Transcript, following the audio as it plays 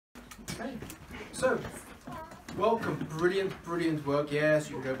Okay. So, welcome. Brilliant, brilliant work. Yes,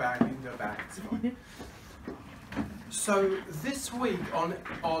 you can go back. You can go back. It's fine. So this week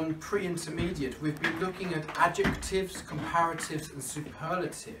on pre-intermediate, we've been looking at adjectives, comparatives, and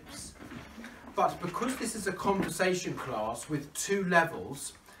superlatives. But because this is a conversation class with 2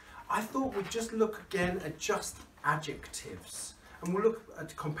 levels, I thought we'd just look again at just adjectives. And we'll look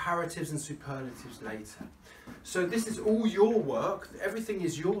at comparatives and superlatives later. So this is all your work. Everything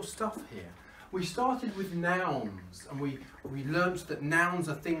is your stuff here. We started with nouns, and we learnt that nouns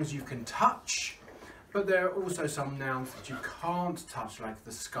are things you can touch, but there are also some nouns that you can't touch, like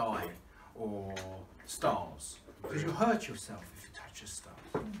the sky or stars, because you'll hurt yourself if you touch a star.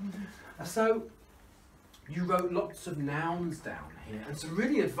 So you wrote lots of nouns down here, and some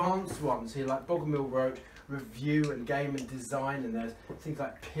really advanced ones here, like Bogomil wrote review and game and design, and there's things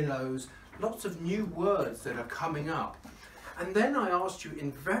like pillows, lots of new words that are coming up. And then I asked you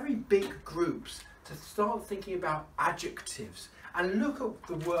in very big groups to start thinking about adjectives, and look at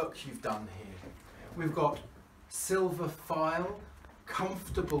the work you've done here. We've got silver file,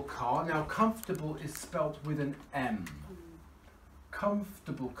 comfortable car. Now comfortable is spelt with an M.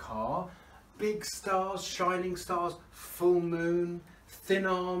 Comfortable car, big stars, shining stars, full moon, thin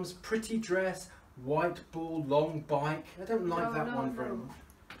arms, pretty dress, white ball, long bike. I don't like that one very much.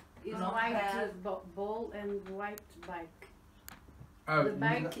 It's white ball and white bike. Oh, the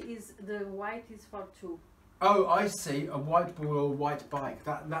bike is, the white is for 2. Oh, I see. A white ball or a white bike.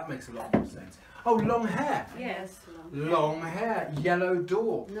 That makes a lot more sense. Oh, long hair. Yes. Long hair. Yellow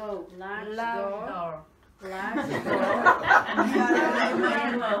door. No, large door. Large Large door.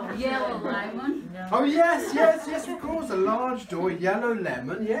 Yellow lemon. No. Oh yes, yes, yes, of course. A large door, yellow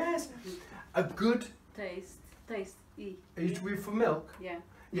lemon, yes. A good taste. Are we for milk? Yeah.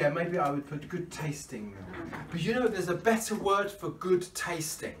 Yeah, maybe I would put good tasting milk. But you know, there's a better word for good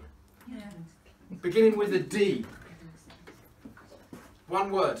tasting. Yeah. Beginning with a D. One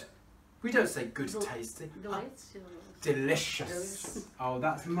word. We don't say good tasting. Delicious. Delicious. Oh,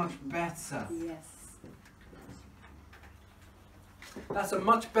 that's much better. Yes. That's a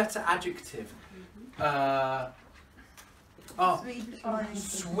much better adjective.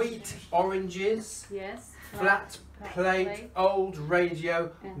 Sweet oranges. Yes. Flat plate, old radio,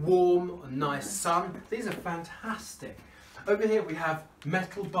 warm, nice sun. These are fantastic. Over here we have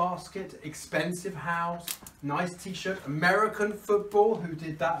metal basket, expensive house, nice t-shirt, American football. Who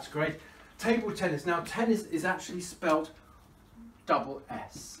did that? It's great. Table tennis. Now tennis is actually spelt double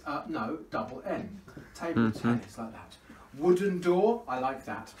S. No, double N. Table tennis, like that. Wooden door. I like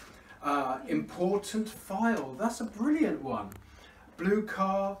that. Important file. That's a brilliant one. Blue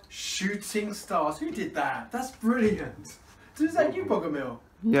car, shooting stars. Who did that? That's brilliant. Is that you, Bogomil?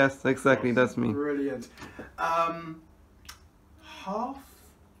 Yes, exactly. That's me. Brilliant. Half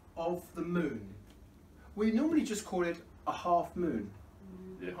of the moon. We normally just call it a half moon.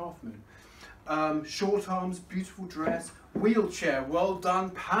 Half moon. Short arms, beautiful dress, wheelchair, well done,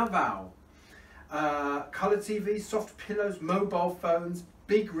 Paval. Colour TV, soft pillows, mobile phones,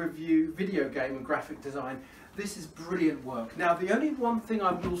 big review, video game and graphic design. This is brilliant work. Now, the only one thing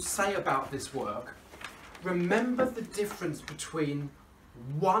I will say about this work, remember the difference between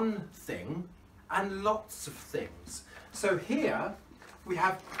one thing and lots of things. So here we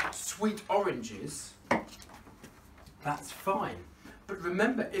have sweet oranges. That's fine. But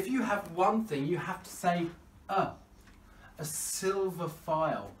remember, if you have one thing, you have to say a silver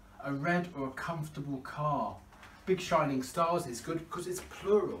file, a red or a comfortable car. Big shining stars is good because it's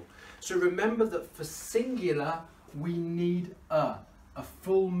plural. So remember that for singular, we need a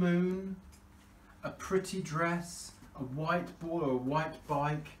full moon, a pretty dress, a white ball or a white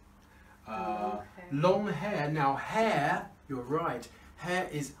bike, long hair. Now hair, you're right, hair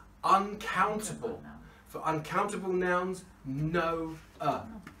is uncountable. For uncountable nouns, no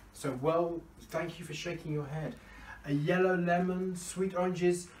So well, thank you for shaking your head. A yellow lemon, sweet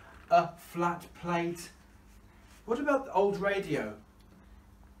oranges, a flat plate. What about the old radio?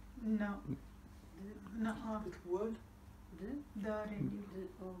 No. No. Word? The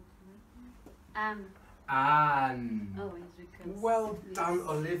radio. Anne. Oh, it's because Well done,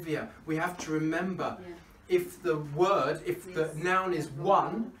 Olivia. We have to remember, if the word, if the noun is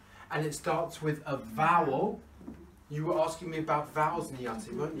one, and it starts with a vowel, you were asking me about vowels,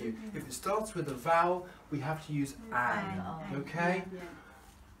 Niati, weren't you? If it starts with a vowel, we have to use an, okay?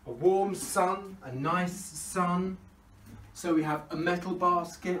 A warm sun, a nice sun. So we have a metal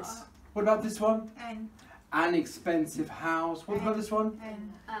basket. What about this one? An expensive house. What about this one?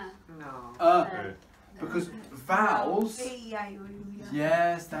 No. Because vowels,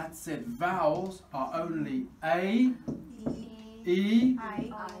 yes, that's it. Vowels are only A, E,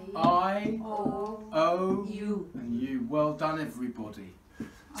 I, I, O, O, You. and U. Well done, everybody.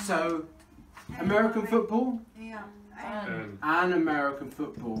 So, American football? Yeah. An American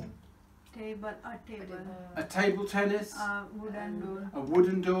football. Table, a table. A table tennis? Wooden door. A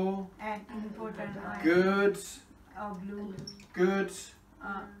wooden door? An important item. Good, A blue. good.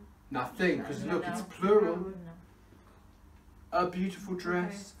 Uh, Nothing, because look, it's plural. A beautiful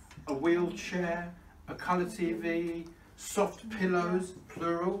dress, a wheelchair, a colour TV, soft pillows,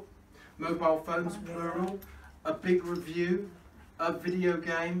 plural, mobile phones, plural, a big review, a video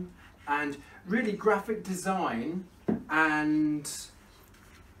game, and really graphic design and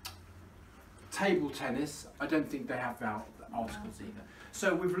table tennis. I don't think they have articles either.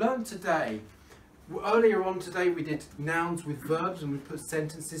 So we've learned today, earlier on today we did nouns with verbs and we put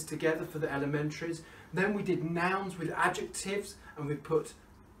sentences together for the elementaries. Then we did nouns with adjectives and we put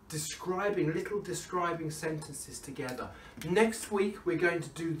little describing sentences together. Next week we're going to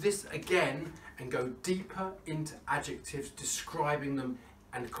do this again and go deeper into adjectives, describing them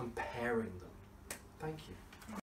and comparing them. Thank you.